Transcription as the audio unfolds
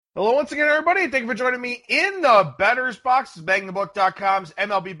Hello once again, everybody. Thank you for joining me in the Bettor's Box. This is BangTheBook.com's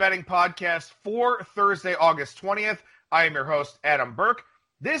MLB betting podcast for Thursday, August 20th. I am your host, Adam Burke.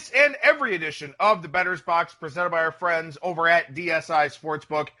 This and every edition of the Bettor's Box presented by our friends over at DSI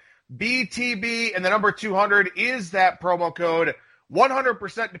Sportsbook. BTB and the number 200 is that promo code.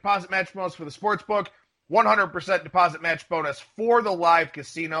 100% deposit match bonus for the sportsbook. 100% deposit match bonus for the live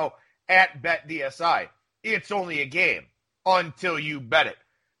casino at BetDSI. It's only a game until you bet it.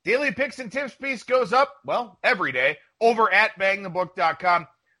 Daily picks and tips piece goes up, well, every day, over at bangthebook.com.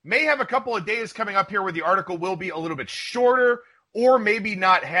 May have a couple of days coming up here where the article will be a little bit shorter, or maybe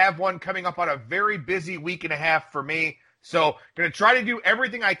not have one coming up on a very busy week and a half for me. So, going to try to do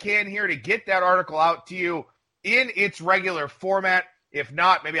everything I can here to get that article out to you in its regular format. If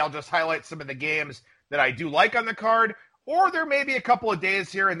not, maybe I'll just highlight some of the games that I do like on the card, or there may be a couple of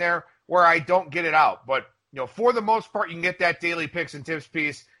days here and there where I don't get it out. But, for the most part, you can get that daily picks and tips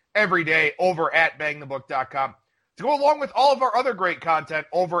piece every day over at bangthebook.com. To go along with all of our other great content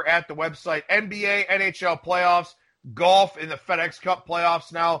over at the website, NBA, NHL playoffs, golf in the FedEx Cup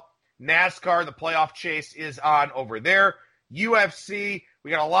playoffs now, NASCAR, the playoff chase is on over there, UFC,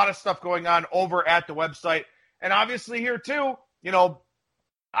 we got a lot of stuff going on over at the website. And obviously here too,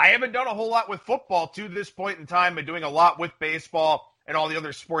 I haven't done a whole lot with football to this point in time. Been doing a lot with baseball and all the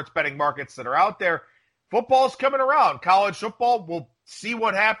other sports betting markets that are out there. Football's coming around. College football, we'll see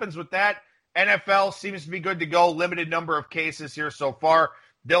what happens with that. NFL seems to be good to go. Limited number of cases here so far.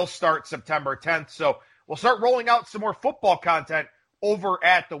 They'll start September 10th. So we'll start rolling out some more football content over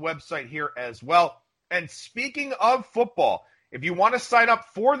at the website here as well. And speaking of football, if you want to sign up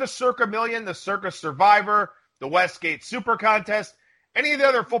for the Circa Million, the Circa Survivor, the Westgate Super Contest, any of the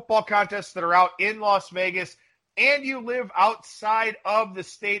other football contests that are out in Las Vegas, and you live outside of the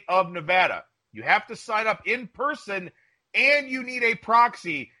state of Nevada, you have to sign up in person, and you need a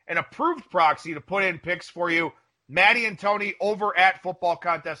proxy, an approved proxy to put in picks for you. Maddie and Tony over at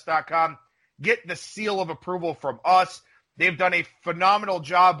footballcontest.com get the seal of approval from us. They've done a phenomenal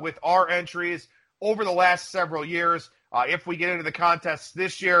job with our entries over the last several years. If we get into the contests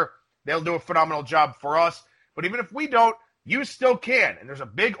this year, they'll do a phenomenal job for us. But even if we don't, you still can. And there's a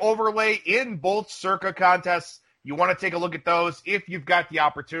big overlay in both Circa contests. You want to take a look at those if you've got the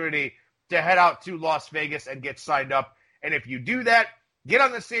opportunity to head out to Las Vegas and get signed up. And if you do that, get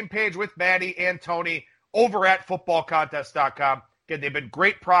on the same page with Maddie and Tony over at footballcontest.com. Again, they've been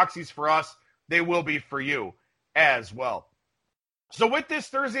great proxies for us. They will be for you as well. So with this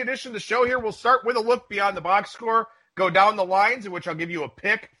Thursday edition of the show here, we'll start with a look beyond the box score, go down the lines in which I'll give you a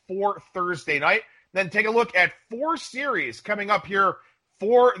pick for Thursday night, then take a look at 4 series coming up here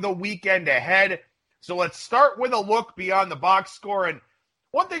for the weekend ahead. So let's start with a look beyond the box score. And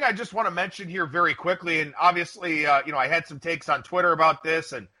one thing I just want to mention here very quickly, and obviously, I had some takes on Twitter about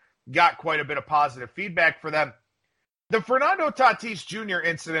this and got quite a bit of positive feedback for them. The Fernando Tatis Jr.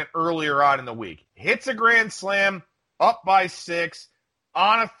 incident earlier on in the week, hits a grand slam, up by 6,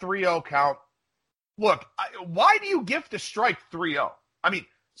 on a 3-0 count. Look, why do you gift a strike 3-0? I mean,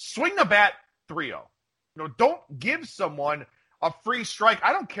 swing the bat 3-0. Don't give someone a free strike.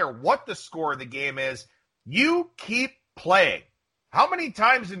 I don't care what the score of the game is. You keep playing. How many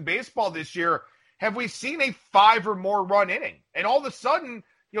times in baseball this year have we seen a 5 or more run inning? And all of a sudden,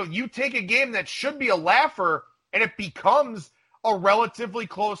 you take a game that should be a laugher and it becomes a relatively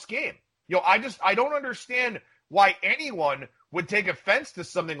close game. I don't understand why anyone would take offense to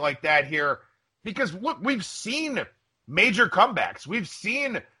something like that here. Because look, we've seen major comebacks. We've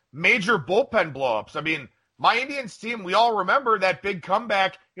seen major bullpen blowups. I mean, my Indians team, we all remember that big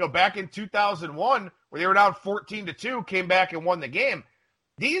comeback, back in 2001 where they were down 14-2, came back and won the game.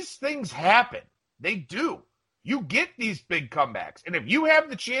 These things happen. They do. You get these big comebacks. And if you have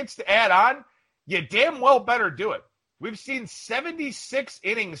the chance to add on, you damn well better do it. We've seen 76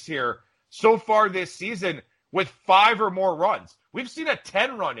 innings here so far this season with 5 or more runs. We've seen a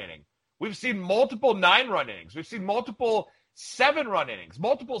 10-run inning. We've seen multiple 9-run innings. We've seen multiple 7-run innings,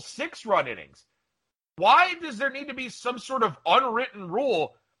 multiple 6-run innings. Why does there need to be some sort of unwritten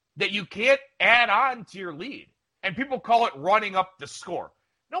rule that you can't add on to your lead? And people call it running up the score.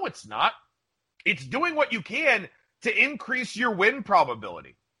 No, it's not. It's doing what you can to increase your win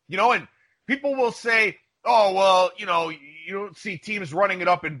probability. And people will say, oh, well, you don't see teams running it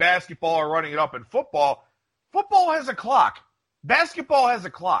up in basketball or running it up in football. Football has a clock. Basketball has a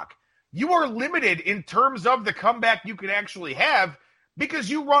clock. You are limited in terms of the comeback you can actually have because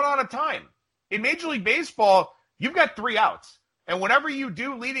you run out of time. In Major League Baseball, you've got 3 outs. And whatever you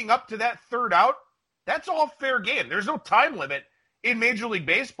do leading up to that 3rd out, that's all fair game. There's no time limit in Major League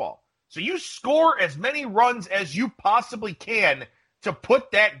Baseball. So you score as many runs as you possibly can to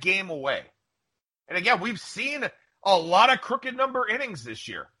put that game away. And again, we've seen a lot of crooked number innings this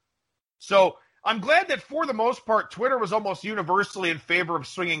year. So I'm glad that for the most part, Twitter was almost universally in favor of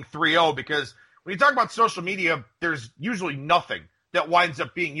swinging 3-0, because when you talk about social media, there's usually nothing that winds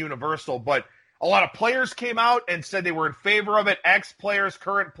up being universal. But a lot of players came out and said they were in favor of it, ex-players,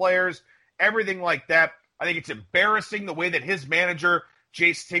 current players, everything like that. I think it's embarrassing the way that his manager,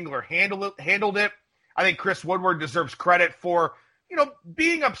 Jace Tingler, handled it. I think Chris Woodward deserves credit for,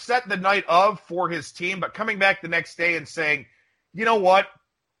 being upset the night of for his team, but coming back the next day and saying, you know what,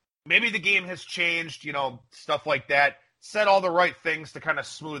 maybe the game has changed, stuff like that. Said all the right things to kind of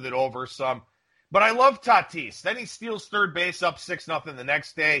smooth it over some. But I love Tatis. Then he steals third base up 6-0 the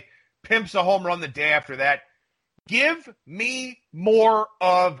next day, pimps a home run the day after that. Give me more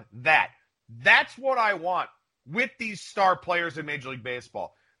of that. That's what I want with these star players in Major League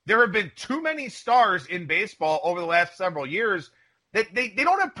Baseball. There have been too many stars in baseball over the last several years that they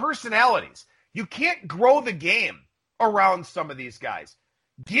don't have personalities. You can't grow the game around some of these guys.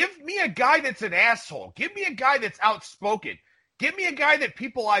 Give me a guy that's an asshole. Give me a guy that's outspoken. Give me a guy that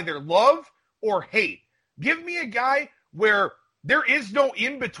people either love or hate. Give me a guy where there is no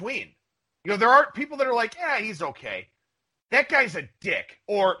in-between. There aren't people that are like, he's okay. That guy's a dick.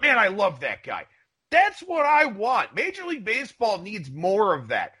 Or, man, I love that guy. That's what I want. Major League Baseball needs more of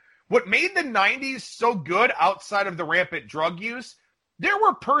that. What made the 90s so good outside of the rampant drug use, there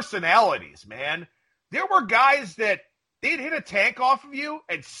were personalities, man. There were guys that they'd hit a tank off of you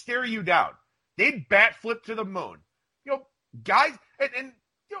and stare you down. They'd bat flip to the moon. Guys, and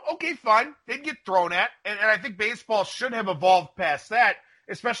okay, fine. They'd get thrown at. And I think baseball should have evolved past that,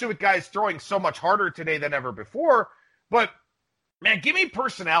 especially with guys throwing so much harder today than ever before. But, man, give me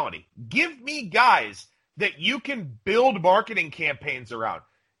personality. Give me guys that you can build marketing campaigns around.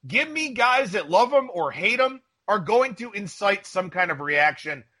 Give me guys that love them or hate them are going to incite some kind of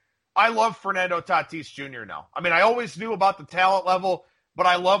reaction. I love Fernando Tatis Jr. now. I mean, I always knew about the talent level, but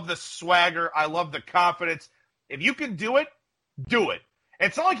I love the swagger. I love the confidence. If you can do it, do it.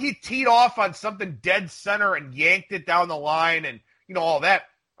 It's not like he teed off on something dead center and yanked it down the line and, all that.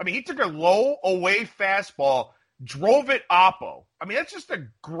 I mean, he took a low away fastball, drove it oppo. I mean, that's just a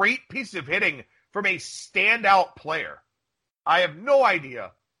great piece of hitting from a standout player. I have no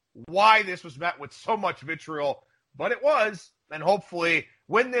idea why this was met with so much vitriol, but it was. And hopefully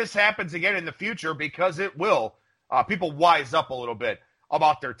when this happens again in the future, because it will, people wise up a little bit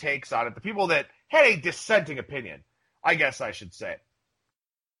about their takes on it. The people that had a dissenting opinion, I guess I should say.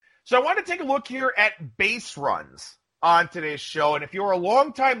 So I want to take a look here at base runs on today's show. And if you're a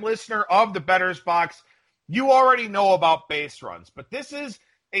longtime listener of the Bettor's Box, you already know about base runs. But this is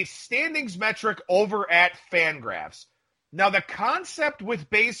a standings metric over at Fangraphs. Now, the concept with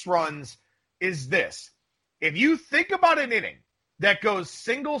base runs is this. If you think about an inning that goes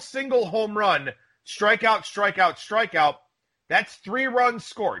single, home run, strikeout, strikeout, strikeout, that's 3 runs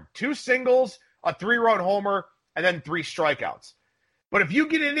scored. 2 singles, a 3-run homer, and then 3 strikeouts. But if you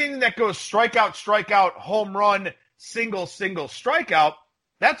get an inning that goes strikeout, strikeout, home run, single, strikeout,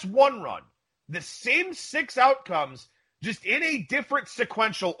 that's 1 run. The same 6 outcomes, just in a different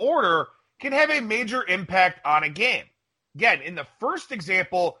sequential order, can have a major impact on a game. Again, in the first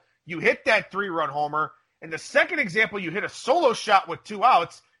example, you hit that 3-run homer. In the second example, you hit a solo shot with 2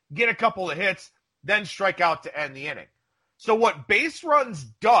 outs, get a couple of hits, then strike out to end the inning. So what base runs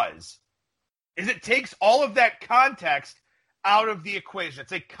does is it takes all of that context out of the equation.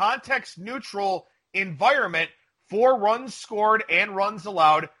 It's a context-neutral environment for runs scored and runs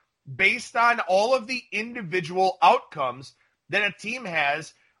allowed based on all of the individual outcomes that a team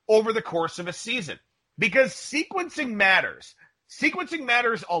has over the course of a season. Because sequencing matters. Sequencing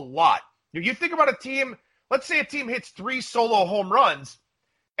matters a lot. You think about a team, let's say a team hits 3 solo home runs,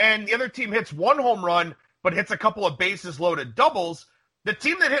 and the other team hits 1 home run, but hits a couple of bases loaded doubles, the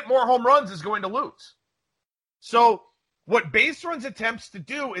team that hit more home runs is going to lose. So what base runs attempts to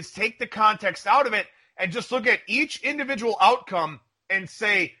do is take the context out of it and just look at each individual outcome and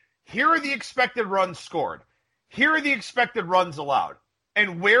say, here are the expected runs scored. Here are the expected runs allowed.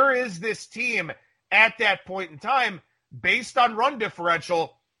 And where is this team at that point in time based on run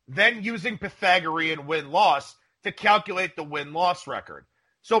differential, then using Pythagorean win-loss to calculate the win-loss record.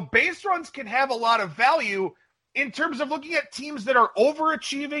 So base runs can have a lot of value in terms of looking at teams that are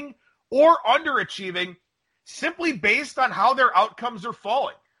overachieving or underachieving simply based on how their outcomes are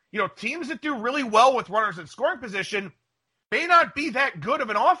falling. Teams that do really well with runners in scoring position may not be that good of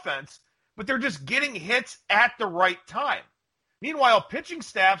an offense, but they're just getting hits at the right time. Meanwhile, pitching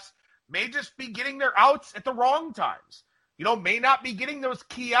staffs may just be getting their outs at the wrong times. May not be getting those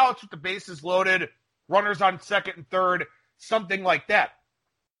key outs with the bases loaded, runners on second and third, something like that.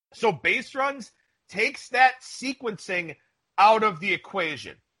 So base runs takes that sequencing out of the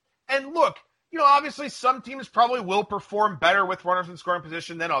equation. And look, obviously some teams probably will perform better with runners in scoring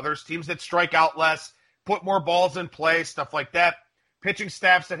position than others. Teams that strike out less, put more balls in play, stuff like that. Pitching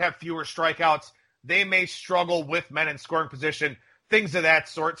staffs that have fewer strikeouts, they may struggle with men in scoring position, things of that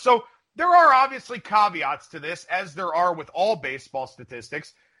sort. So there are obviously caveats to this, as there are with all baseball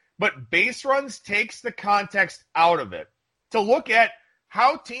statistics. But base runs takes the context out of it to look at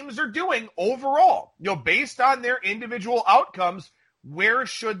how teams are doing overall. Based on their individual outcomes, where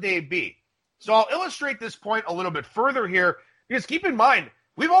should they be? So I'll illustrate this point a little bit further here, because keep in mind,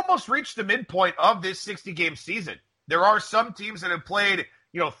 we've almost reached the midpoint of this 60-game season. There are some teams that have played,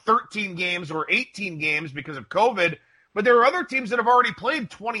 13 games or 18 games because of COVID, but there are other teams that have already played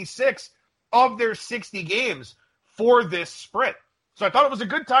 26 of their 60 games for this sprint. So I thought it was a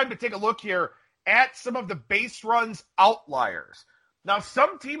good time to take a look here at some of the base runs outliers. Now,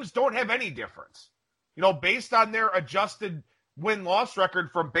 some teams don't have any difference. Based on their adjusted win-loss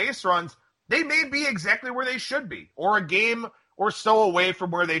record from base runs, they may be exactly where they should be, or a game or so away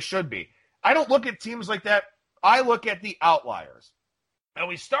from where they should be. I don't look at teams like that. I look at the outliers. And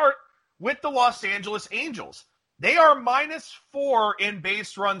we start with the Los Angeles Angels. They are -4 in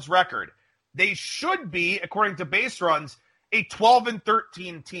base runs record. They should be, according to base runs, a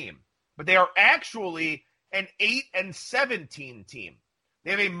 12-13 team. But they are actually an 8-17 team.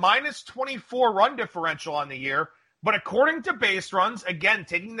 They have a -24 run differential on the year. But according to base runs, again,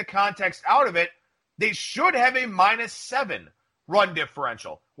 taking the context out of it, they should have a -7 run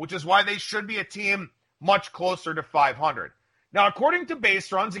differential, which is why they should be a team much closer to 500. Now, according to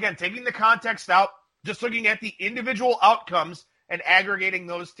base runs, again, taking the context out, just looking at the individual outcomes and aggregating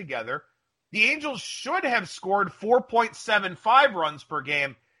those together, the Angels should have scored 4.75 runs per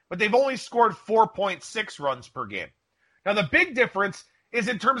game, but they've only scored 4.6 runs per game. Now, the big difference is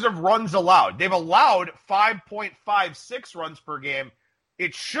in terms of runs allowed. They've allowed 5.56 runs per game.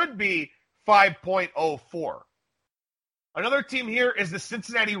 It should be 5.04. Another team here is the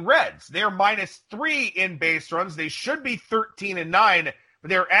Cincinnati Reds. They are -3 in base runs. They should be 13-9, but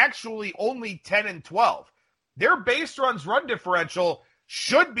they're actually only 10-12. Their base runs run differential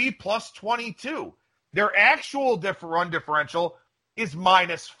should be +22. Their actual run differential is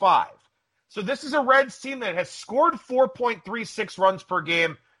 -5. So this is a Reds team that has scored 4.36 runs per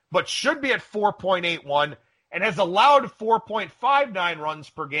game, but should be at 4.81, and has allowed 4.59 runs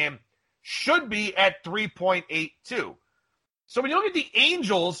per game, should be at 3.82. So when you look at the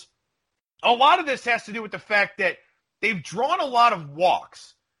Angels, a lot of this has to do with the fact that they've drawn a lot of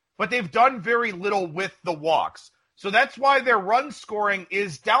walks, but they've done very little with the walks. So that's why their run scoring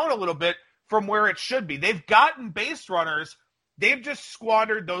is down a little bit from where it should be. They've gotten base runners. They've just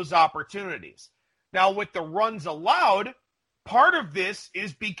squandered those opportunities. Now, with the runs allowed, part of this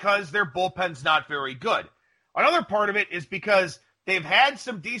is because their bullpen's not very good. Another part of it is because they've had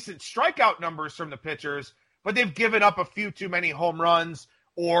some decent strikeout numbers from the pitchers, but they've given up a few too many home runs,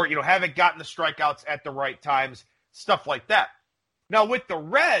 or haven't gotten the strikeouts at the right times, stuff like that. Now, with the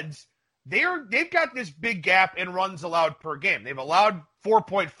Reds, they've got this big gap in runs allowed per game. They've allowed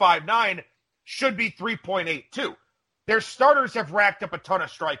 4.59, should be 3.82. Their starters have racked up a ton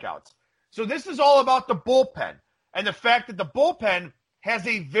of strikeouts. So this is all about the bullpen, and the fact that the bullpen has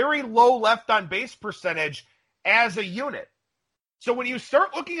a very low left on base percentage as a unit. So when you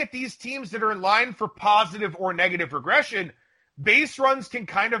start looking at these teams that are in line for positive or negative regression, base runs can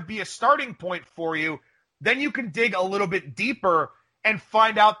kind of be a starting point for you. Then you can dig a little bit deeper and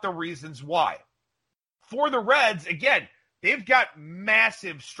find out the reasons why. For the Reds, again, they've got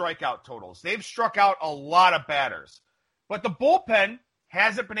massive strikeout totals. They've struck out a lot of batters. But the bullpen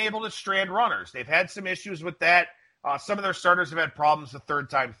hasn't been able to strand runners. They've had some issues with that. Some of their starters have had problems the third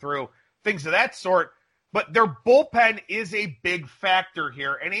time through, things of that sort. But their bullpen is a big factor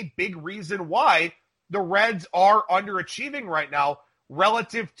here, and a big reason why the Reds are underachieving right now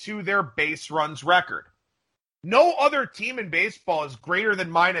relative to their base runs record. No other team in baseball is greater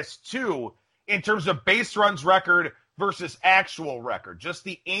than -2 in terms of base runs record versus actual record. Just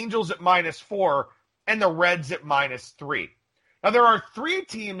the Angels at -4 and the Reds at -3. Now, there are 3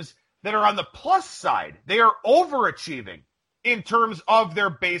 teams that are on the plus side. They are overachieving in terms of their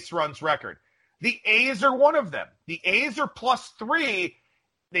base runs record. The A's are one of them. The A's are +3.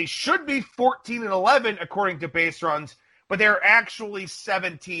 They should be 14-11 according to base runs, but they're actually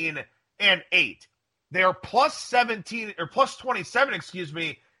 17-8. They're +17 or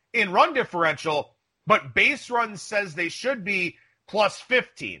 +27, in run differential, but base runs says they should be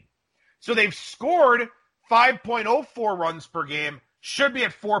 +15. So they've scored 5.04 runs per game, should be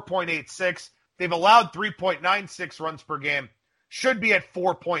at 4.86. They've allowed 3.96 runs per game, should be at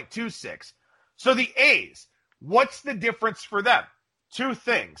 4.26. So the A's, what's the difference for them? Two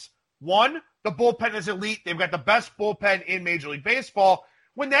things. One, the bullpen is elite. They've got the best bullpen in Major League Baseball.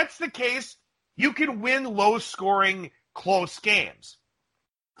 When that's the case, you can win low-scoring, close games.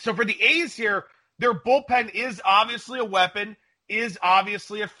 So for the A's here, their bullpen is obviously a weapon, is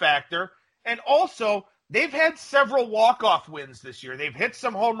obviously a factor, and also they've had several walk-off wins this year. They've hit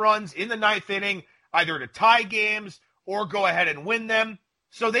some home runs in the ninth inning, either to tie games or go ahead and win them.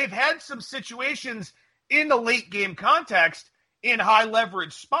 So they've had some situations in the late game context in high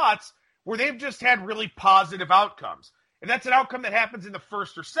leverage spots where they've just had really positive outcomes. If that's an outcome that happens in the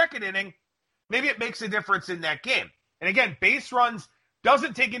first or second inning, maybe it makes a difference in that game. And again, base runs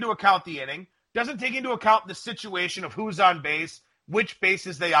doesn't take into account the inning, doesn't take into account the situation of who's on base, which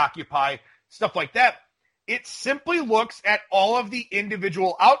bases they occupy, stuff like that. It simply looks at all of the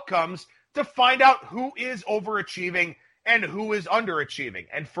individual outcomes to find out who is overachieving and who is underachieving.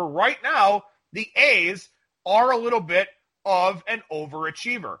 And for right now, the A's are a little bit of an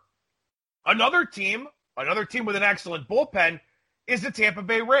overachiever. Another team with an excellent bullpen is the Tampa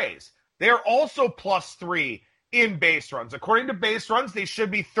Bay Rays. They are also +3 in base runs. According to base runs, they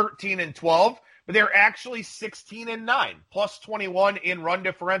should be 13-12, but they're actually 16-9, +21 in run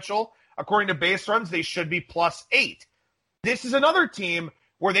differential. According to base runs, they should be +8. This is another team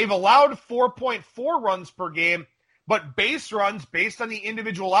where they've allowed 4.4 runs per game, but base runs, based on the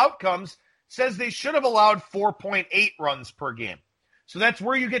individual outcomes, says they should have allowed 4.8 runs per game. So that's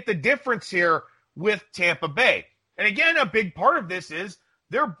where you get the difference here with Tampa Bay. And again, a big part of this is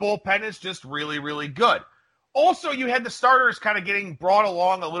their bullpen is just really, really good. Also, you had the starters kind of getting brought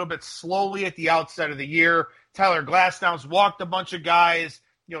along a little bit slowly at the outset of the year. Tyler Glasnow's walked a bunch of guys,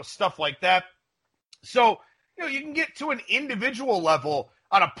 stuff like that. So, you can get to an individual level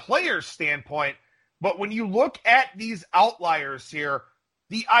on a player's standpoint, but when you look at these outliers here,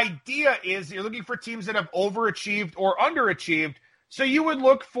 the idea is you're looking for teams that have overachieved or underachieved, so you would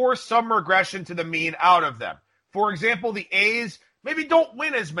look for some regression to the mean out of them. For example, the A's maybe don't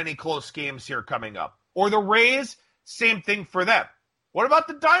win as many close games here coming up. Or the Rays, same thing for them. What about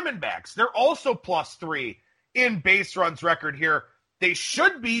the Diamondbacks? They're also +3 in base runs record here. They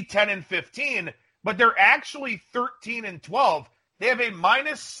should be 10-15, but they're actually 13-12. They have a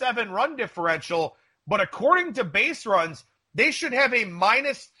 -7 run differential, but according to base runs, they should have a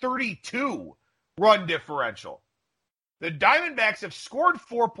 -32 run differential. The Diamondbacks have scored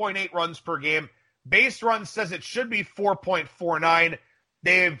 4.8 runs per game. Base runs says it should be 4.49.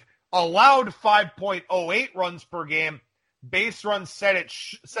 They've allowed 5.08 runs per game. Base runs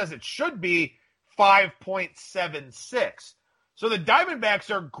says it should be 5.76. So the Diamondbacks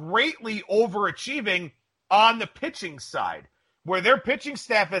are greatly overachieving on the pitching side, where their pitching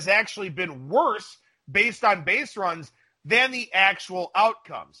staff has actually been worse based on base runs than the actual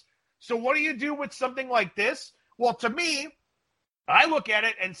outcomes. So what do you do with something like this? Well, to me, I look at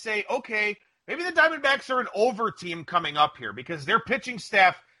it and say, okay, maybe the Diamondbacks are an over team coming up here because their pitching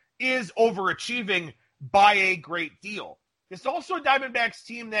staff is overachieving by a great deal. It's also a Diamondbacks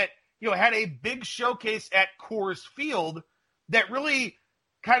team that, had a big showcase at Coors Field that really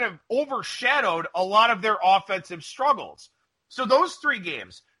kind of overshadowed a lot of their offensive struggles. So those three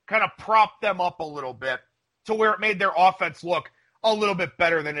games kind of propped them up a little bit to where it made their offense look a little bit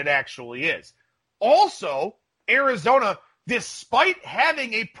better than it actually is. Also, Arizona, despite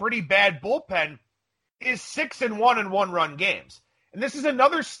having a pretty bad bullpen, is 6-1 in one-run games. And this is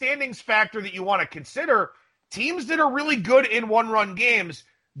another standings factor that you want to consider. Teams that are really good in one-run games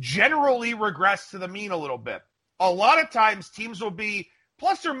generally regress to the mean a little bit. A lot of times, teams will be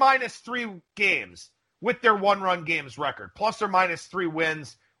 ±3 games with their one-run games record, ±3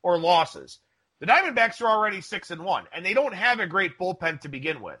 wins or losses. The Diamondbacks are already 6-1, and they don't have a great bullpen to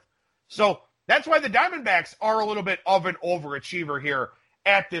begin with. So that's why the Diamondbacks are a little bit of an overachiever here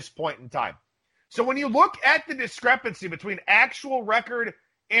at this point in time. So when you look at the discrepancy between actual record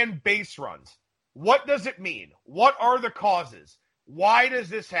and base runs, what does it mean? What are the causes? Why does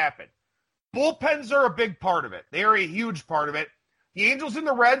this happen? Bullpens are a big part of it. They are a huge part of it. The Angels and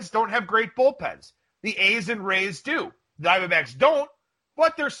the Reds don't have great bullpens. The A's and Rays do. The Diamondbacks don't,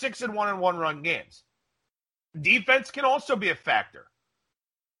 but they're 6-1 in one-run games. Defense can also be a factor.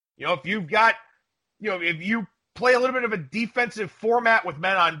 If you've got, if you play a little bit of a defensive format with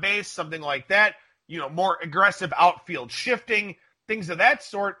men on base, something like that, more aggressive outfield shifting, things of that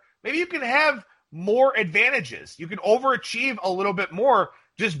sort, maybe you can have more advantages. You can overachieve a little bit more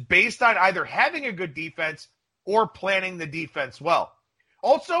just based on either having a good defense or planning the defense well.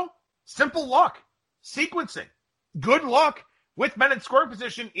 Also, simple luck, sequencing. Good luck with men in scoring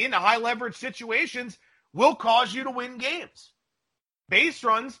position in high leverage situations will cause you to win games. Base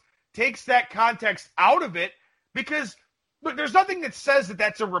runs takes that context out of it because, look, there's nothing that says that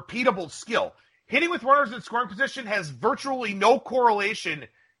that's a repeatable skill. Hitting with runners in scoring position has virtually no correlation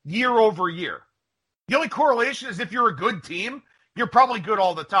year over year. The only correlation is if you're a good team, you're probably good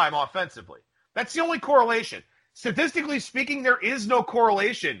all the time offensively. That's the only correlation. Statistically speaking, there is no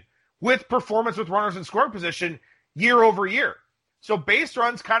correlation with performance with runners in scoring position year over year. So base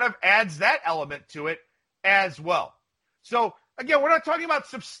runs kind of adds that element to it as well. So again, we're not talking about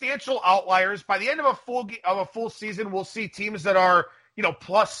substantial outliers. By the end of a full season, we'll see teams that are,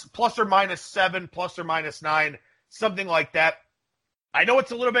 plus or minus 7, plus or minus 9, something like that. I know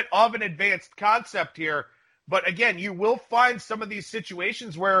it's a little bit of an advanced concept here, but again, you will find some of these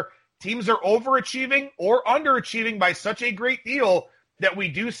situations where teams are overachieving or underachieving by such a great deal that we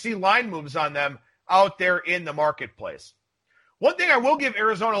do see line moves on them out there in the marketplace. One thing I will give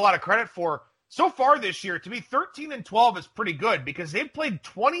Arizona a lot of credit for, so far this year, to be 13-12 is pretty good because they've played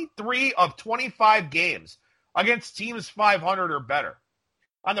 23 of 25 games against teams 500 or better.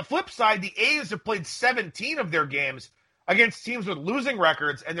 On the flip side, the A's have played 17 of their games against teams with losing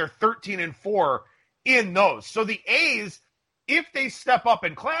records, and they're 13-4 in those. So the A's, if they step up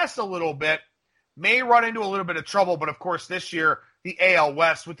in class a little bit, may run into a little bit of trouble. But of course, this year, the AL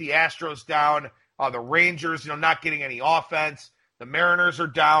West with the Astros down, the Rangers, not getting any offense, the Mariners are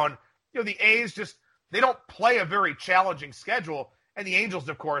down. The A's they don't play a very challenging schedule, and the Angels,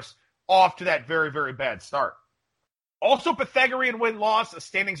 of course, off to that very, very bad start. Also, Pythagorean win-loss, a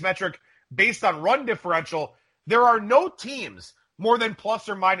standings metric based on run differential. There are no teams more than plus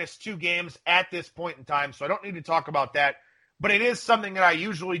or minus 2 games at this point in time, so I don't need to talk about that, but it is something that I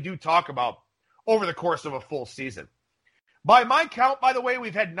usually do talk about over the course of a full season. By my count, by the way,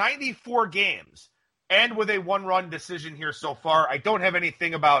 we've had 94 games, and with a one-run decision here so far. I don't have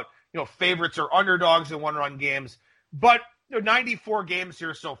anything about favorites or underdogs in one-run games, but 94 games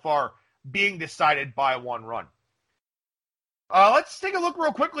here so far being decided by one run. Let's take a look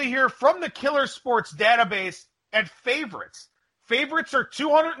real quickly here from the Killer Sports database at favorites. Favorites are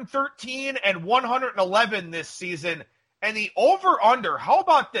 213 and 111 this season, and the over-under, how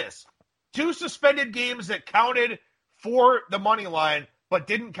about this? 2 suspended games that counted for the money line but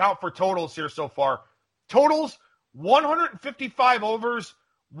didn't count for totals here so far. Totals, 155 overs,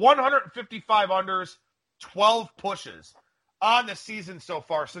 155 unders, 12 pushes on the season so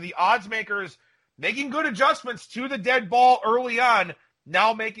far. So the odds makers making good adjustments to the dead ball early on,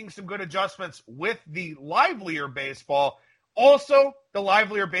 now making some good adjustments with the livelier baseball. Also, the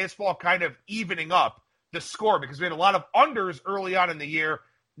livelier baseball kind of evening up the score because we had a lot of unders early on in the year.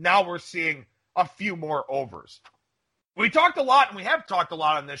 Now we're seeing a few more overs. We talked a lot, and we have talked a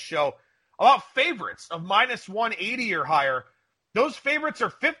lot on this show, about favorites of minus 180 or higher. Those favorites are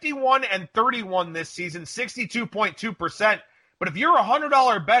 51 and 31 this season, 62.2%. But if you're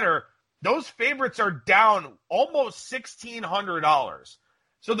 $100 better, those favorites are down almost $1,600.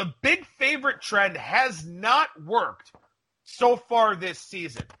 So the big favorite trend has not worked so far this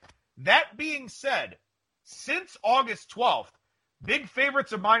season. That being said, since August 12th, big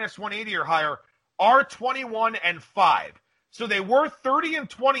favorites of minus 180 or higher are 21 and 5. So they were 30 and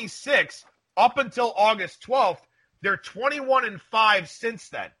 26 up until August 12th. They're 21 and 5 since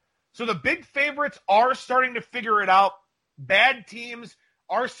then. So the big favorites are starting to figure it out. Bad teams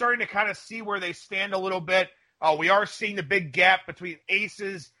are starting to kind of see where they stand a little bit. We are seeing the big gap between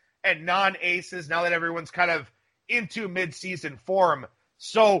aces and non-aces now that everyone's kind of into midseason form.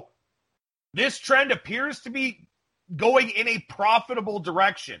 So this trend appears to be going in a profitable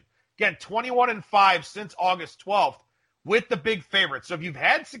direction. Again, 21 and 5 since August 12th with the big favorites. So if you've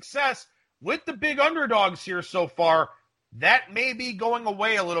had success with the big underdogs here so far, that may be going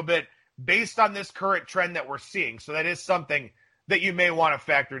away a little bit based on this current trend that we're seeing. So that is something that you may want to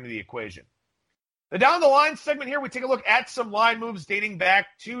factor into the equation. The down the line segment here, we take a look at some line moves dating back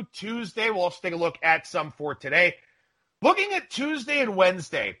to Tuesday. We'll also take a look at some for today. Looking at Tuesday and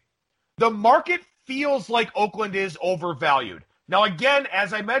Wednesday, the market feels like Oakland is overvalued. Now, again,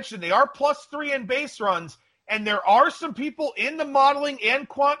 as I mentioned, they are +3 in base runs, and there are some people in the modeling and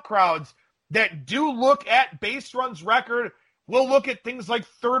quant crowds that do look at base runs record. We'll look at things like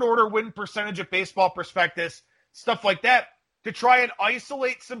third order win percentage at Baseball Prospectus, stuff like that, to try and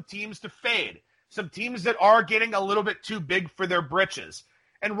isolate some teams to fade, some teams that are getting a little bit too big for their britches.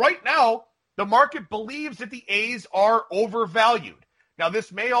 And right now, the market believes that the A's are overvalued. Now,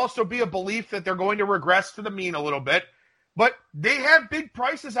 this may also be a belief that they're going to regress to the mean a little bit, but they have big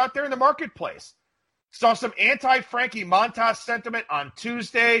prices out there in the marketplace. Saw some anti-Frankie Montas sentiment on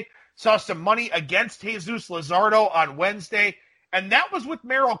Tuesday. Saw some money against Jesus Luzardo on Wednesday, and that was with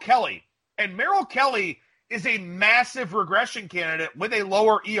Merrill Kelly. And Merrill Kelly is a massive regression candidate with a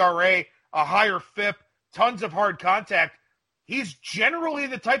lower ERA, a higher FIP, tons of hard contact. He's generally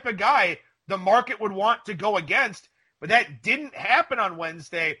the type of guy the market would want to go against, but that didn't happen on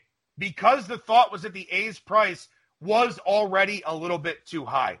Wednesday because the thought was that the A's price was already a little bit too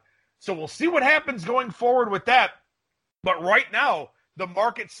high. So we'll see what happens going forward with that. But right now, the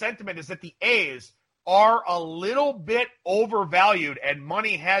market sentiment is that the A's are a little bit overvalued, and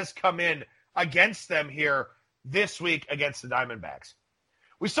money has come in against them here this week against the Diamondbacks.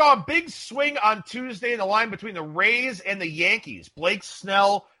 We saw a big swing on Tuesday in the line between the Rays and the Yankees. Blake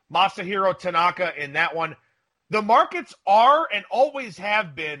Snell, Masahiro Tanaka in that one. The markets are and always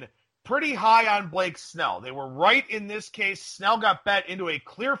have been pretty high on Blake Snell. They were right in this case. Snell got bet into a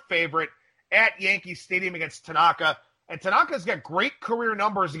clear favorite at Yankee Stadium against Tanaka. And Tanaka's got great career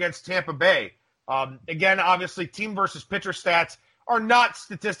numbers against Tampa Bay. Again, obviously, team versus pitcher stats are not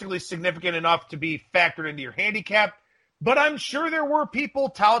statistically significant enough to be factored into your handicap. But I'm sure there were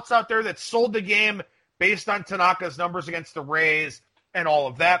touts out there that sold the game based on Tanaka's numbers against the Rays and all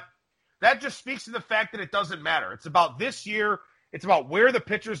of that. That just speaks to the fact that it doesn't matter. It's about this year. It's about where the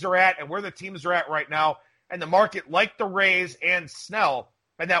pitchers are at and where the teams are at right now. And the market, like the Rays and Snell,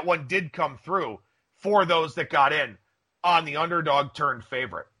 and that one did come through for those that got in on the underdog turned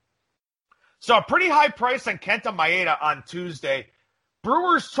favorite. So a pretty high price on Kenta Maeda on Tuesday.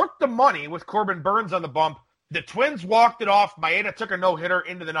 Brewers took the money with Corbin Burns on the bump. The Twins walked it off. Maeda took a no-hitter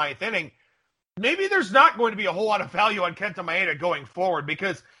into the ninth inning. Maybe there's not going to be a whole lot of value on Kenta Maeda going forward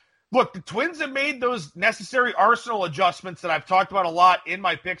because, look, the Twins have made those necessary arsenal adjustments that I've talked about a lot in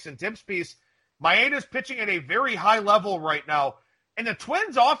my picks and tips piece. Maeda's pitching at a very high level right now, and the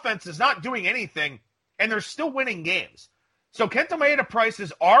Twins' offense is not doing anything, and they're still winning games. So Kenta Maeda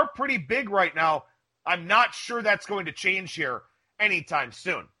prices are pretty big right now. I'm not sure that's going to change here anytime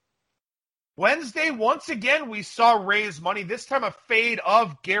soon. Wednesday, once again, we saw Rays money, this time a fade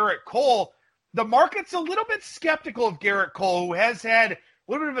of Garrett Cole. The market's a little bit skeptical of Garrett Cole, who has had a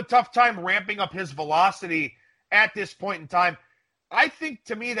little bit of a tough time ramping up his velocity at this point in time. I think,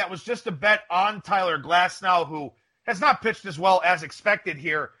 to me, that was just a bet on Tyler Glasnow, who has not pitched as well as expected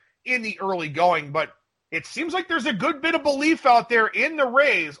here in the early going, but it seems like there's a good bit of belief out there in the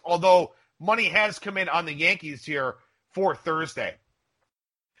Rays, although money has come in on the Yankees here for Thursday.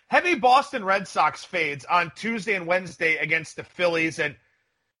 Heavy Boston Red Sox fades on Tuesday and Wednesday against the Phillies. And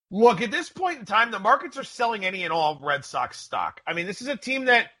look, at this point in time, the markets are selling any and all Red Sox stock. I mean, this is a team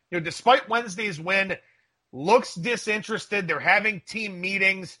that, despite Wednesday's win, looks disinterested. They're having team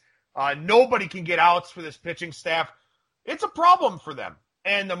meetings. Nobody can get outs for this pitching staff. It's a problem for them.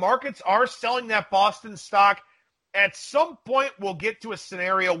 And the markets are selling that Boston stock. At some point, we'll get to a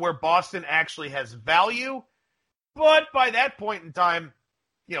scenario where Boston actually has value. But by that point in time,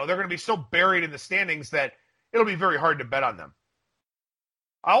 they're going to be so buried in the standings that it'll be very hard to bet on them.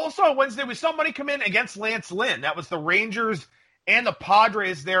 Also on Wednesday, we saw money come in against Lance Lynn. That was the Rangers and the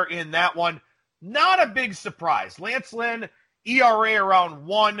Padres there in that one. Not a big surprise. Lance Lynn, ERA around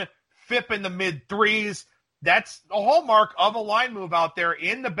 1, FIP in the mid-3s. That's the hallmark of a line move out there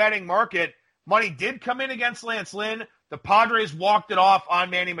in the betting market. Money did come in against Lance Lynn. The Padres walked it off on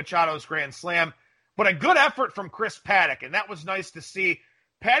Manny Machado's grand slam. But a good effort from Chris Paddack, and that was nice to see.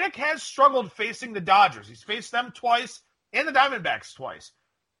 Paddack has struggled facing the Dodgers. He's faced them twice and the Diamondbacks twice.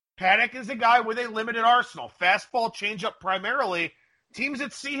 Paddack is a guy with a limited arsenal. Fastball, changeup primarily. Teams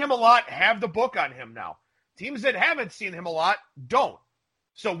that see him a lot have the book on him now. Teams that haven't seen him a lot don't.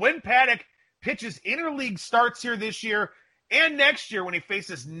 So when Paddack pitches interleague starts here this year and next year when he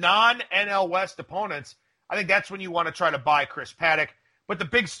faces non-NL West opponents, I think that's when you want to try to buy Chris Paddack. But the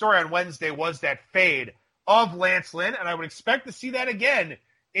big story on Wednesday was that fade of Lance Lynn, and I would expect to see that again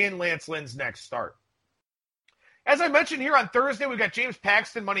in Lance Lynn's next start. As I mentioned here on Thursday, we've got James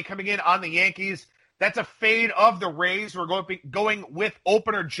Paxton money coming in on the Yankees. That's a fade of the Rays. We're going with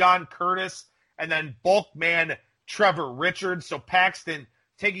opener John Curtis and then bulk man Trevor Richards. So Paxton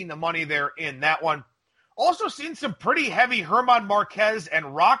taking the money there in that one. Also seen some pretty heavy Herman Marquez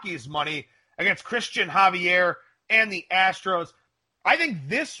and Rockies money against Christian Javier and the Astros. I think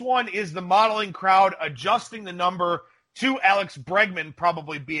this one is the modeling crowd adjusting the number to Alex Bregman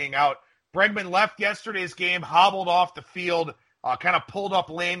probably being out. Bregman left yesterday's game, hobbled off the field, kind of pulled up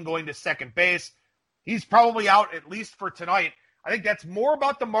lane going to second base. He's probably out at least for tonight. I think that's more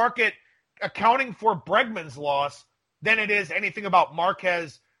about the market accounting for Bregman's loss than it is anything about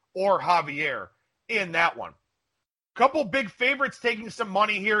Marquez or Javier in that one. Couple big favorites taking some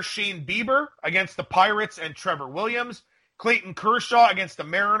money here. Shane Bieber against the Pirates and Trevor Williams. Clayton Kershaw against the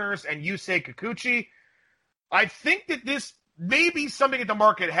Mariners and Yusei Kikuchi. I think that this may be something that the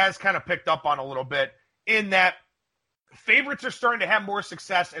market has kind of picked up on a little bit, in that favorites are starting to have more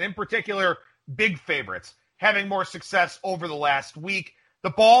success, and in particular, big favorites having more success over the last week.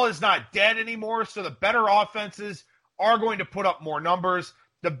 The ball is not dead anymore, so the better offenses are going to put up more numbers.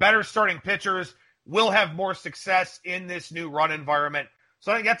 The better starting pitchers will have more success in this new run environment.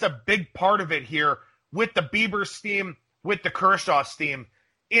 So I think that's a big part of it here with the Bieber steam, with the Kershaw steam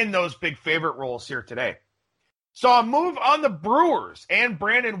in those big favorite roles here today. So I'll move on the Brewers and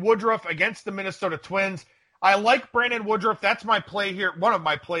Brandon Woodruff against the Minnesota Twins. I like Brandon Woodruff. That's my play here, one of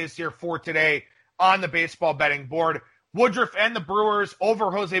my plays here for today on the baseball betting board. Woodruff and the Brewers over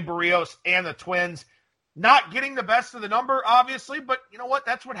Jose Barrios and the Twins. Not getting the best of the number, obviously, but you know what?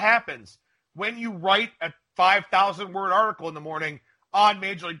 That's what happens when you write a 5,000-word article in the morning on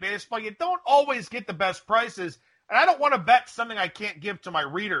Major League Baseball. You don't always get the best prices, and I don't want to bet something I can't give to my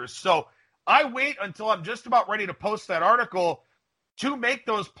readers. So I wait until I'm just about ready to post that article to make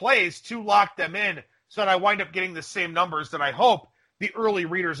those plays, to lock them in, so that I wind up getting the same numbers that I hope the early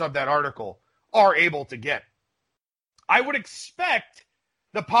readers of that article are able to get. I would expect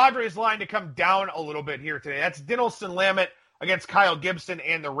the Padres line to come down a little bit here today. That's Dinelson Lamet against Kyle Gibson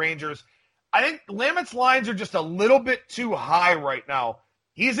and the Rangers. I think Lamet's lines are just a little bit too high right now.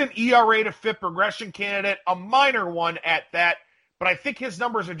 He's an ERA to FIP regression candidate, a minor one at that, but I think his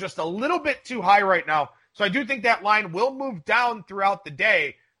numbers are just a little bit too high right now. So I do think that line will move down throughout the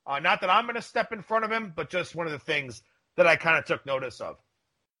day. Not that I'm going to step in front of him, but just one of the things that I kind of took notice of.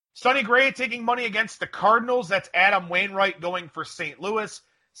 Sonny Gray taking money against the Cardinals. That's Adam Wainwright going for St. Louis.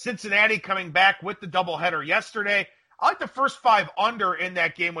 Cincinnati coming back with the doubleheader yesterday. I like the first 5 under in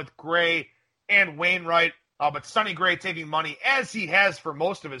that game with Gray and Wainwright, but Sonny Gray taking money, as he has for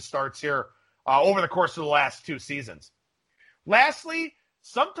most of his starts here over the course of the last 2 seasons. Lastly,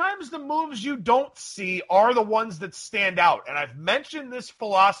 sometimes the moves you don't see are the ones that stand out. And I've mentioned this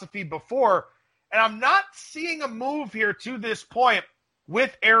philosophy before, and I'm not seeing a move here to this point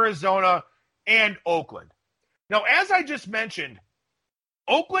with Arizona and Oakland. Now, as I just mentioned,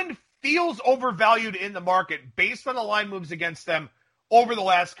 Oakland feels overvalued in the market based on the line moves against them over the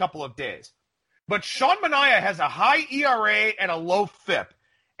last couple of days. But Sean Manaea has a high ERA and a low FIP.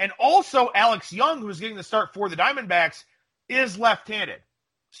 And also Alex Young, who's getting the start for the Diamondbacks, is left-handed.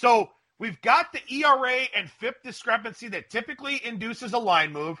 So we've got the ERA and FIP discrepancy that typically induces a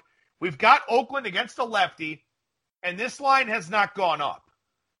line move. We've got Oakland against a lefty, and this line has not gone up.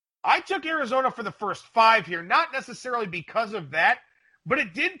 I took Arizona for the first 5 here, not necessarily because of that, but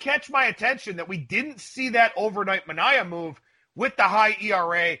it did catch my attention that we didn't see that overnight Manaea move with the high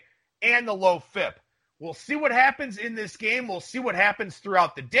ERA and the low FIP. We'll see what happens in this game. We'll see what happens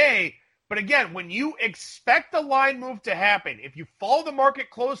throughout the day. But again, when you expect a line move to happen, if you follow the market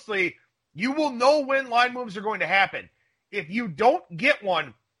closely, you will know when line moves are going to happen. If you don't get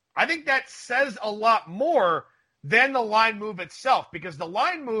one, I think that says a lot more than the line move itself, because the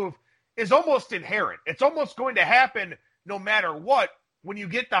line move is almost inherent. It's almost going to happen no matter what when you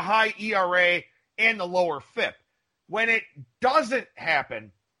get the high ERA and the lower FIP. When it doesn't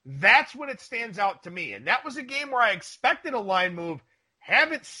happen, that's when it stands out to me. And that was a game where I expected a line move.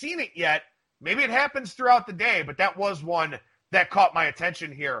 Haven't seen it yet. Maybe it happens throughout the day, but that was one that caught my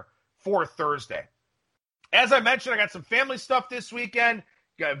attention here for Thursday. As I mentioned, I got some family stuff this weekend.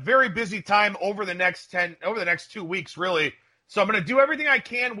 Got a very busy time over the next 2 weeks, really. So I'm going to do everything I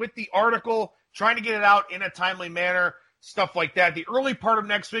can with the article, trying to get it out in a timely manner, stuff like that. The early part of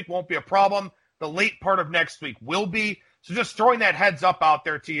next week won't be a problem. The late part of next week will be. So just throwing that heads up out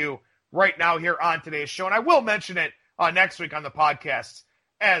there to you right now here on today's show. And I will mention it next week on the podcasts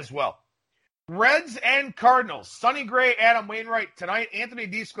as well. Reds and Cardinals. Sonny Gray, Adam Wainwright tonight. Anthony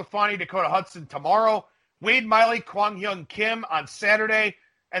DeSclafani, Dakota Hudson tomorrow. Wade Miley, Kwang Hyun Kim on Saturday.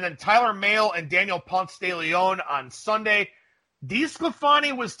 And then Tyler Mahle and Daniel Ponce de Leon on Sunday.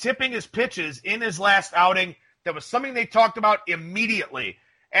 DeSclafani was tipping his pitches in his last outing. That was something they talked about immediately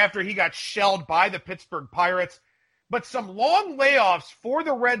after he got shelled by the Pittsburgh Pirates. But some long layoffs for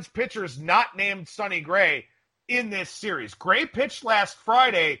the Reds pitchers not named Sonny Gray in this series. Gray pitched last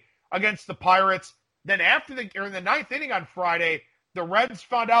Friday against the Pirates. Then in the ninth inning on Friday, the Reds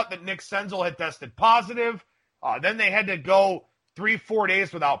found out that Nick Senzel had tested positive. Then they had to go 3-4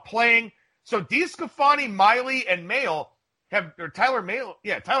 days without playing. So DeSclafani, Miley, and Tyler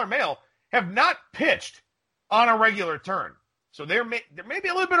Mahle have not pitched on a regular turn. So there may be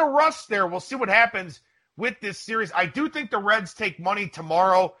a little bit of rust there. We'll see what happens with this series. I do think the Reds take money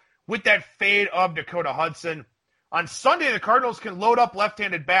tomorrow with that fade of Dakota Hudson. On Sunday, the Cardinals can load up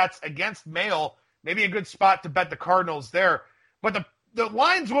left-handed bats against Mahle. maybe a good spot to bet the Cardinals there. But the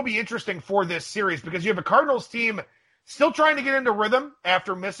lines will be interesting for this series because you have a Cardinals team still trying to get into rhythm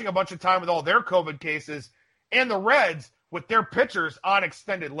after missing a bunch of time with all their COVID cases, and the Reds with their pitchers on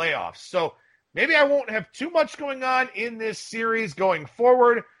extended layoffs. So maybe I won't have too much going on in this series going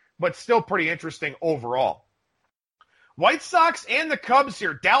forward, but still pretty interesting overall. White Sox and the Cubs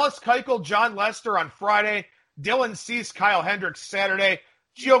here. Dallas Keuchel, John Lester on Friday. Dylan Cease, Kyle Hendricks Saturday.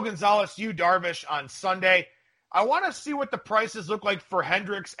 Gio Gonzalez, Yu Darvish on Sunday. I want to see what the prices look like for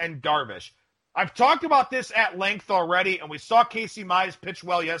Hendricks and Darvish. I've talked about this at length already, and we saw Casey Mize pitch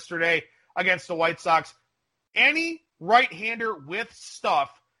well yesterday against the White Sox. Any right-hander with stuff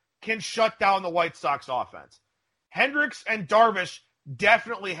can shut down the White Sox offense. Hendricks and Darvish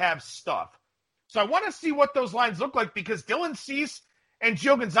definitely have stuff. So I want to see what those lines look like because Dylan Cease and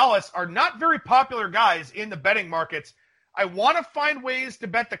Gio Gonzalez are not very popular guys in the betting markets. I want to find ways to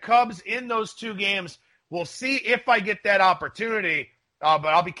bet the Cubs in those two games. We'll see if I get that opportunity, but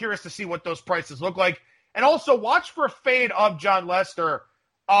I'll be curious to see what those prices look like. And also watch for a fade of John Lester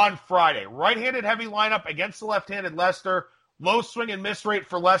on Friday. Right-handed heavy lineup against the left-handed Lester. Low swing and miss rate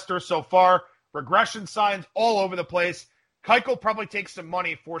for Lester so far. Regression signs all over the place. Keuchel probably takes some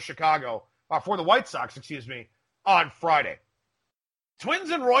money for for the White Sox, on Friday.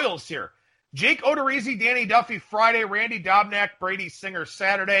 Twins and Royals here. Jake Odorizzi, Danny Duffy Friday. Randy Dobnak, Brady Singer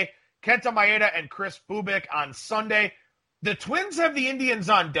Saturday. Kenta Maeda and Chris Bubik on Sunday. The Twins have the Indians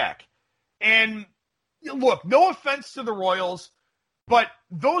on deck. And look, no offense to the Royals, but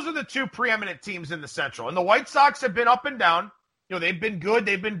those are the two preeminent teams in the Central. And the White Sox have been up and down. They've been good,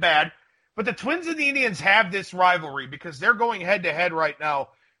 they've been bad. But the Twins and the Indians have this rivalry because they're going head-to-head right now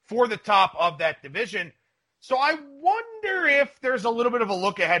for the top of that division. So I wonder if there's a little bit of a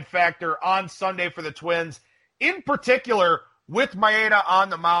look-ahead factor on Sunday for the Twins, in particular with Maeda on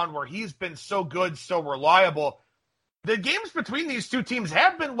the mound where he's been so good, so reliable. The games between these two teams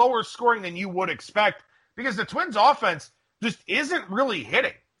have been lower scoring than you would expect because the Twins' offense just isn't really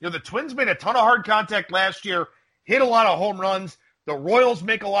hitting. The Twins made a ton of hard contact last year, hit a lot of home runs. The Royals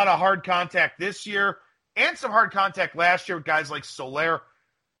make a lot of hard contact this year and some hard contact last year with guys like Soler.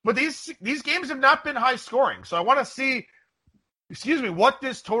 But these games have not been high scoring. So I want to see, what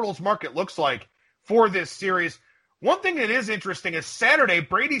this totals market looks like for this series. One thing that is interesting is Saturday,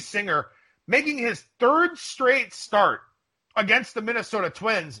 Brady Singer making his third straight start against the Minnesota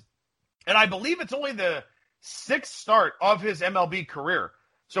Twins. And I believe it's only the sixth start of his MLB career.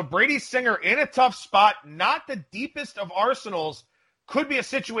 So Brady Singer in a tough spot, not the deepest of arsenals, could be a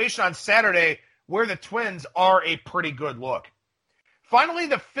situation on Saturday where the Twins are a pretty good look. Finally,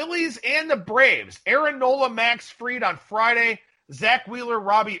 the Phillies and the Braves. Aaron Nola, Max Fried on Friday. Zach Wheeler,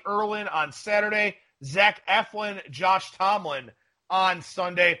 Robbie Erlin on Saturday. Zach Eflin, Josh Tomlin on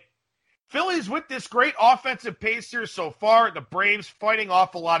Sunday. Phillies with this great offensive pace here so far. The Braves fighting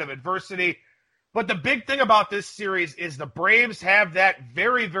off a lot of adversity. But the big thing about this series is the Braves have that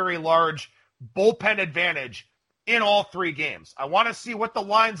very, very large bullpen advantage in all three games. I want to see what the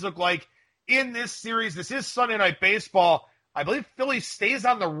lines look like in this series. This is Sunday Night Baseball. I believe Philly stays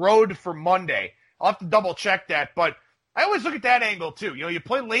on the road for Monday. I'll have to double check that, but I always look at that angle too. You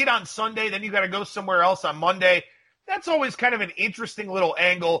play late on Sunday, then you got to go somewhere else on Monday. That's always kind of an interesting little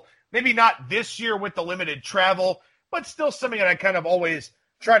angle. Maybe not this year with the limited travel, but still something that I kind of always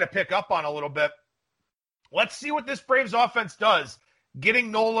try to pick up on a little bit. Let's see what this Braves offense does.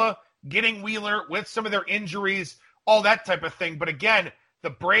 Getting Nola, getting Wheeler with some of their injuries, all that type of thing. But again, the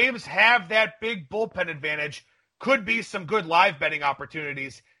Braves have that big bullpen advantage. Could be some good live betting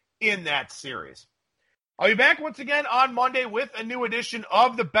opportunities in that series. I'll be back once again on Monday with a new edition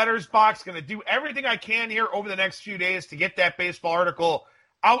of the Bettor's Box. Going to do everything I can here over the next few days to get that baseball article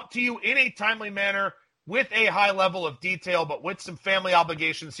out to you in a timely manner with a high level of detail, but with some family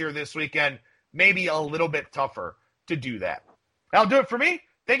obligations here this weekend, maybe a little bit tougher to do that. That'll do it for me.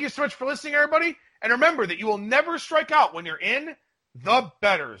 Thank you so much for listening, everybody. And remember that you will never strike out when you're in the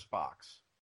Bettor's Box.